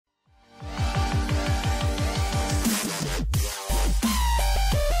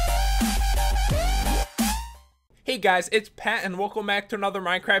Hey guys, it's Pat and welcome back to another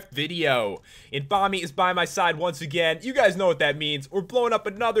Minecraft video. And Bommy is by my side once again. You guys know what that means. We're blowing up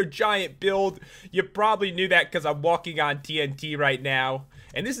another giant build. You probably knew that because I'm walking on TNT right now.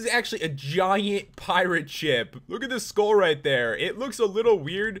 And this is actually a giant pirate ship. Look at the skull right there. It looks a little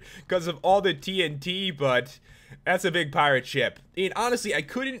weird because of all the TNT, but that's a big pirate ship. And honestly, I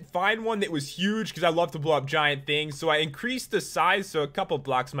couldn't find one that was huge because I love to blow up giant things. So I increased the size so a couple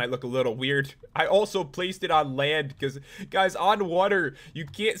blocks might look a little weird. I also placed it on land because, guys, on water, you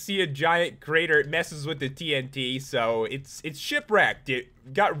can't see a giant crater. It messes with the TNT, so it's shipwrecked.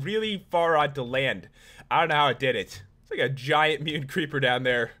 It got really far onto land. I don't know how it did it. It's like a giant mutant creeper down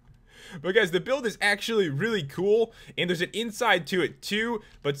there. But guys, the build is actually really cool, and there's an inside to it too,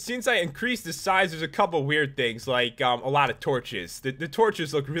 but since I increased the size, there's a couple weird things, like a lot of torches. The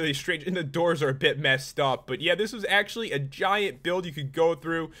torches look really strange, and the doors are a bit messed up, but yeah, this was actually a giant build you could go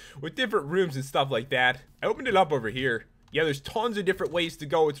through with different rooms and stuff like that. I opened it up over here. Yeah, there's tons of different ways to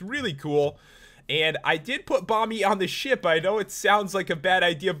go. It's really cool. And I did put Bommy on the ship. I know it sounds like a bad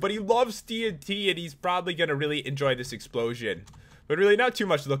idea, but he loves TNT, and he's probably going to really enjoy this explosion. But really, not too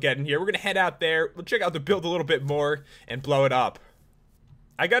much to look at in here. We're going to head out there. We'll check out the build a little bit more and blow it up.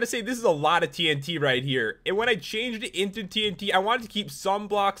 I got to say, this is a lot of TNT right here. And when I changed it into TNT, I wanted to keep some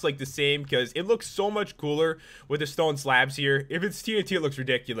blocks like the same because it looks so much cooler with the stone slabs here. If it's TNT, it looks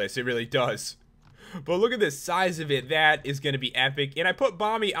ridiculous. It really does. But look at the size of it. That is going to be epic. And I put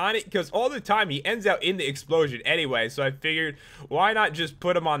Bommy on it because all the time he ends out in the explosion anyway. So I figured, why not just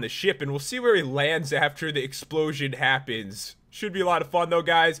put him on the ship and we'll see where he lands after the explosion happens. Should be a lot of fun though,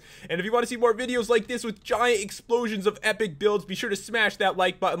 guys. And if you want to see more videos like this with giant explosions of epic builds, be sure to smash that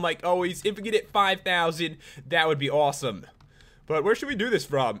like button like always. If we get it 5,000, that would be awesome. But where should we do this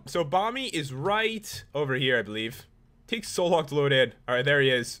from? So Bommy is right over here, I believe. Takes so long to load in. Alright, there he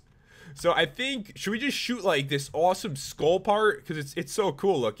is. So I think, should we just shoot like this awesome skull part? Because it's so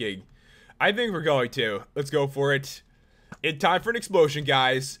cool looking. I think we're going to. Let's go for it. In time for an explosion,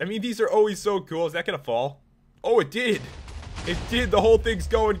 guys. I mean, these are always so cool. Is that going to fall? Oh, it did. It did. The whole thing's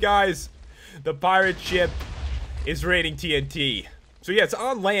going, guys. The pirate ship is raining TNT. So yeah, it's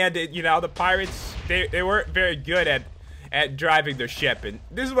on land. And, you know, the pirates, they weren't very good at driving their ship. And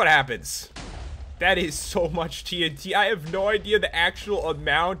this is what happens. That is so much TNT. I have no idea the actual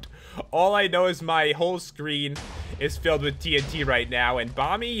amount. All I know is my whole screen is filled with TNT right now. And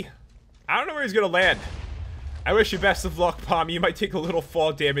Bommy, I don't know where he's going to land. I wish you best of luck, Bommy. You might take a little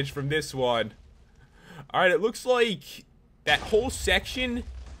fall damage from this one. Alright, it looks like that whole section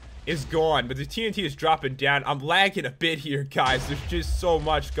is gone, but the TNT is dropping down. I'm lagging a bit here, guys. There's just so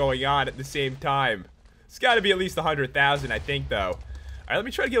much going on at the same time. It's got to be at least 100,000, I think, though. All right, let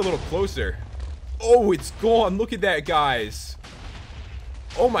me try to get a little closer. Oh, it's gone. Look at that, guys.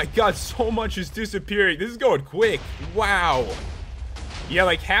 Oh, my God. So much is disappearing. This is going quick. Wow. Yeah,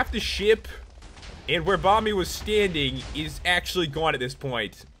 like half the ship and where Bommy was standing is actually gone at this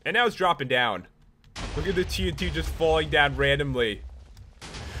point. And now it's dropping down. Look at the TNT just falling down randomly.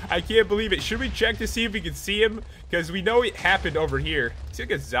 I can't believe it. Should we check to see if we can see him? Because we know it happened over here. He's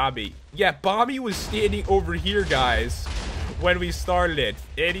like a zombie. Yeah, Bommy was standing over here, guys, when we started it.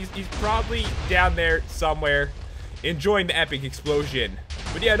 And he's probably down there somewhere enjoying the epic explosion.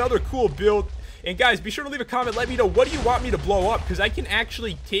 But yeah, another cool build. And guys, be sure to leave a comment. Let me know, what do you want me to blow up? Because I can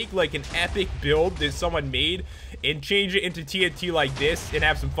actually take like an epic build that someone made and change it into TNT like this and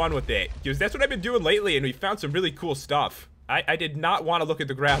have some fun with it. Because that's what I've been doing lately, and we found some really cool stuff. I did not want to look at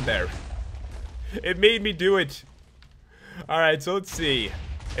the ground there. It made me do it. Alright, so let's see.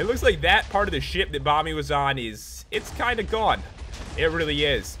 It looks like that part of the ship that Bommy was on it's kind of gone. It really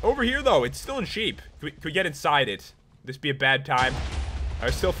is. Over here, though, it's still in shape. Can we get inside it? This be a bad time.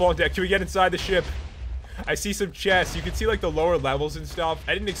 I'm still falling down. Can we get inside the ship? I see some chests. You can see like the lower levels and stuff.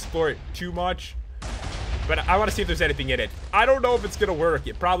 I didn't explore it too much, but I want to see if there's anything in it. I don't know if it's gonna work.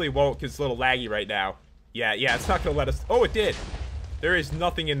 It probably won't because it's a little laggy right now. Yeah, it's not gonna let us. Oh, it did. There is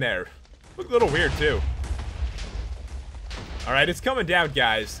nothing in there. Look a little weird too. All right, it's coming down,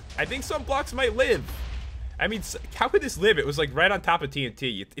 guys. I think some blocks might live. I mean, how could this live? It was like right on top of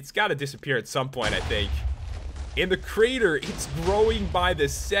TNT. It's got to disappear at some point, I think. And the crater, it's growing by the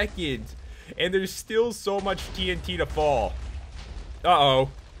second. And there's still so much TNT to fall. Uh-oh.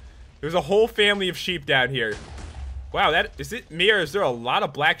 There's a whole family of sheep down here. Wow, is it me or is there a lot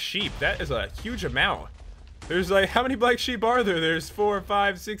of black sheep? That is a huge amount. There's like, how many black sheep are there? There's 4,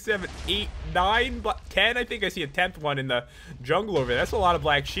 5, 6, 7, 8, 9, 10. I think I see a 10th one in the jungle over there. That's a lot of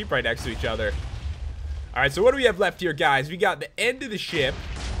black sheep right next to each other. Alright, so what do we have left here, guys? We got the end of the ship.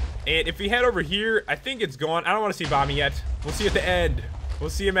 And if we head over here, I think it's gone. I don't want to see Bommy yet. We'll see at the end. We'll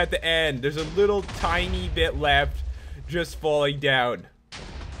see him at the end. There's a little tiny bit left, just falling down.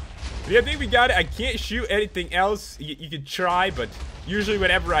 But yeah, I think we got it. I can't shoot anything else. You could try, but usually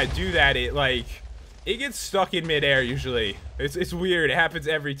whenever I do that, it gets stuck in midair usually. It's weird. It happens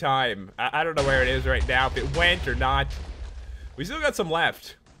every time. I don't know where it is right now, if it went or not. We still got some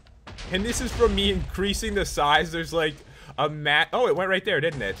left. And this is from me increasing the size. There's like a oh, it went right there,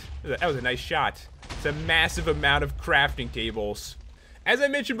 didn't it? That was a nice shot. It's a massive amount of crafting tables. As I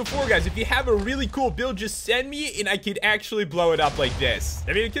mentioned before, guys, if you have a really cool build, just send me and I could actually blow it up like this.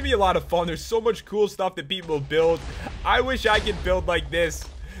 I mean, it can be a lot of fun. There's so much cool stuff that people build. I wish I could build like this.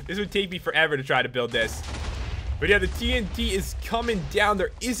 This would take me forever to try to build this. But yeah, the TNT is coming down. There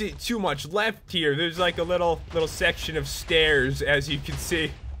isn't too much left here. There's like a little section of stairs, as you can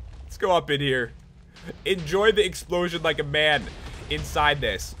see. Let's go up in here. Enjoy the explosion like a man inside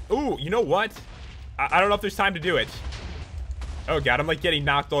this. Ooh, you know what? I don't know if there's time to do it. Oh god, I'm like getting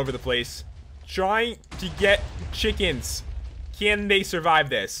knocked all over the place. Trying to get chickens. Can they survive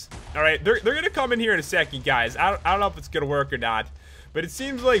this? Alright, they're gonna come in here in a second, guys. I don't know if it's gonna work or not. But it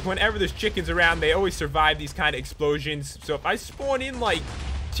seems like whenever there's chickens around, they always survive these kind of explosions. So if I spawn in like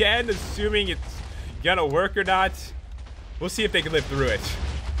 10, assuming it's gonna work or not, we'll see if they can live through it.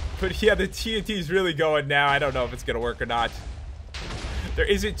 But yeah, the TNT's really going now. I don't know if it's gonna work or not. There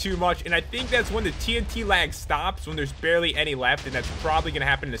isn't too much, and I think that's when the TNT lag stops, when there's barely any left, and that's probably gonna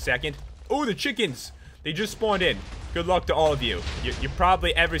happen in a second. Oh, the chickens! They just spawned in. Good luck to all of you. You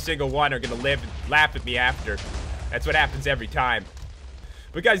probably, every single one, are gonna live and laugh at me after. That's what happens every time.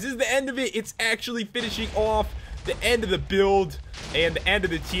 But guys, this is the end of it. It's actually finishing off the end of the build, and the end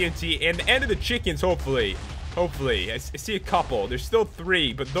of the TNT, and the end of the chickens, hopefully. Hopefully. I see a couple. There's still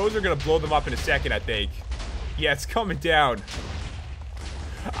 3, but those are gonna blow them up in a second, I think. Yeah, it's coming down.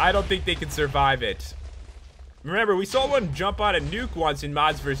 I don't think they can survive it. Remember, we saw one jump on a nuke once in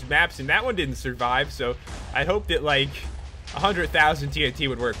Mods vs. Maps, and that one didn't survive, so I hope that, like, 100,000 TNT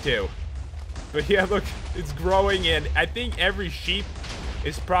would work, too. But yeah, look, it's growing, and I think every sheep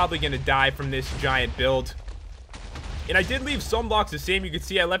is probably going to die from this giant build. And I did leave some blocks the same. You can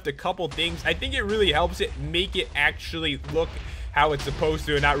see I left a couple things. I think it really helps it make it actually look how it's supposed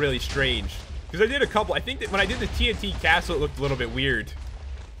to and not really strange. Because I did a couple. I think that when I did the TNT castle, it looked a little bit weird.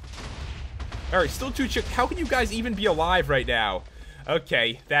 Alright, still 2 chicks. How can you guys even be alive right now?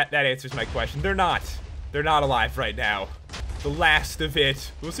 Okay, that answers my question. They're not. They're not alive right now. The last of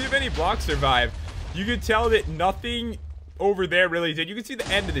it. We'll see if any blocks survive. You can tell that nothing over there really did. You can see the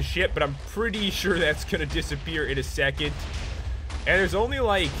end of the ship, but I'm pretty sure that's gonna disappear in a second. And there's only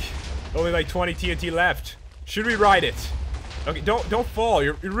like 20 TNT left. Should we ride it? Okay, don't fall.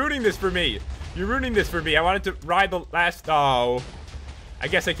 You're ruining this for me. You're ruining this for me. I wanted to ride the last. Oh, I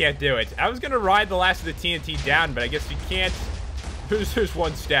guess I can't do it. I was gonna ride the last of the TNT down, but I guess you can't. There's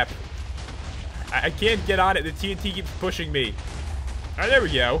one step. I can't get on it. The TNT keeps pushing me. All right, there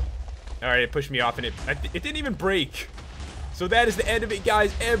we go. All right, it pushed me off, and it didn't even break. So that is the end of it,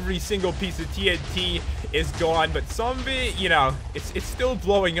 guys. Every single piece of TNT is gone, but some of it, you know, it's still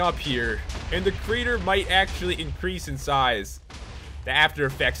blowing up here, and the crater might actually increase in size. The after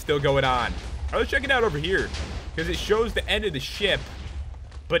effects still going on. All right, let's check it out over here, because it shows the end of the ship.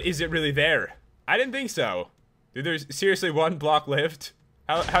 But is it really there? I didn't think so. Dude, there's seriously 1 block left?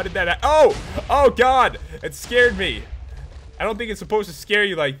 How did that oh god! It scared me. I don't think it's supposed to scare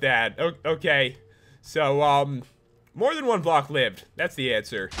you like that. Okay. So, more than 1 block lived. That's the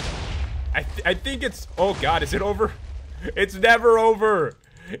answer. I think it's... Oh god, is it over? It's never over.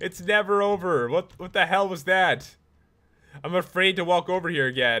 It's never over. What the hell was that? I'm afraid to walk over here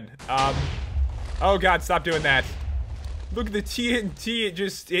again. Oh god, stop doing that. Look at the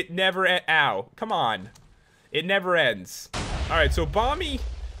TNT, it never, ow, come on. It never ends. Alright, so Bommy,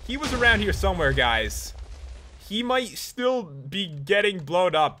 he was around here somewhere, guys. He might still be getting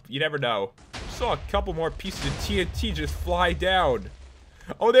blown up, you never know. Saw a couple more pieces of TNT just fly down.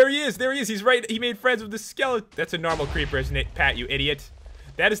 Oh, there he is, he's right, he made friends with the skeleton. That's a normal creeper, isn't it, Pat, you idiot?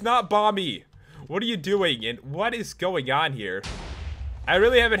 That is not Bommy. What are you doing, and what is going on here? I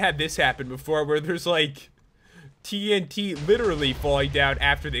really haven't had this happen before, where there's like TNT literally falling down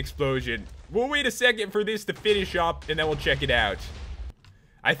after the explosion. We'll wait a second for this to finish up, and then we'll check it out.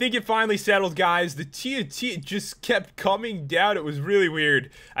 I think it finally settled, guys. The TNT just kept coming down. It was really weird.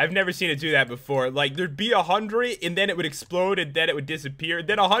 I've never seen it do that before. Like, there'd be 100, and then it would explode, and then it would disappear.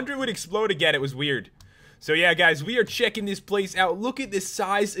 Then 100 would explode again. It was weird. So yeah, guys, we are checking this place out. Look at the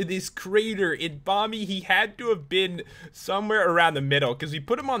size of this crater. In Bommy, he had to have been somewhere around the middle, because we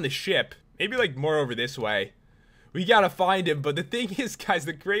put him on the ship. Maybe, like, more over this way. We gotta find him, but the thing is, guys,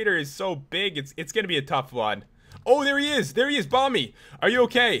 the crater is so big, it's gonna be a tough one. Oh, there he is. There he is, Bommy. Are you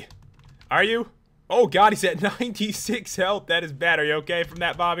okay? Are you? Oh, God, he's at 96 health. That is bad. Are you okay from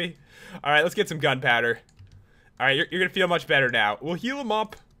that, Bommy? All right, let's get some gunpowder. All right, you're going to feel much better now. We'll heal him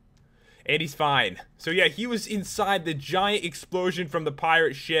up. And he's fine. So, yeah, he was inside the giant explosion from the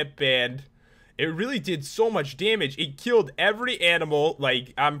pirate ship, and it really did so much damage. It killed every animal.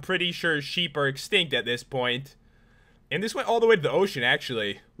 Like, I'm pretty sure sheep are extinct at this point. And this went all the way to the ocean,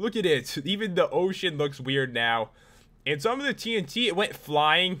 actually. Look at it. Even the ocean looks weird now. And some of the TNT, it went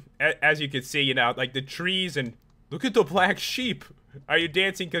flying, as you can see, you know, like the trees. And look at the black sheep. Are you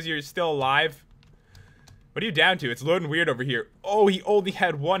dancing because you're still alive? What are you down to? It's loading weird over here. Oh, he only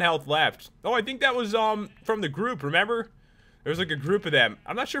had 1 health left. Oh, I think that was from the group, remember? There was like a group of them.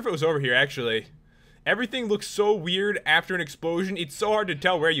 I'm not sure if it was over here, actually. Everything looks so weird after an explosion. It's so hard to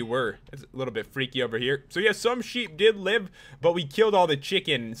tell where you were. It's a little bit freaky over here. So yeah, some sheep did live, but we killed all the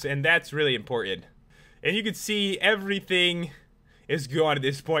chickens, and that's really important. And you can see everything is gone at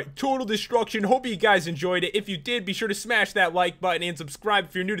this point. Total destruction. Hope you guys enjoyed it. If you did, be sure to smash that like button and subscribe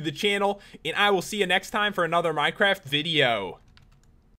if you're new to the channel. And I will see you next time for another Minecraft video.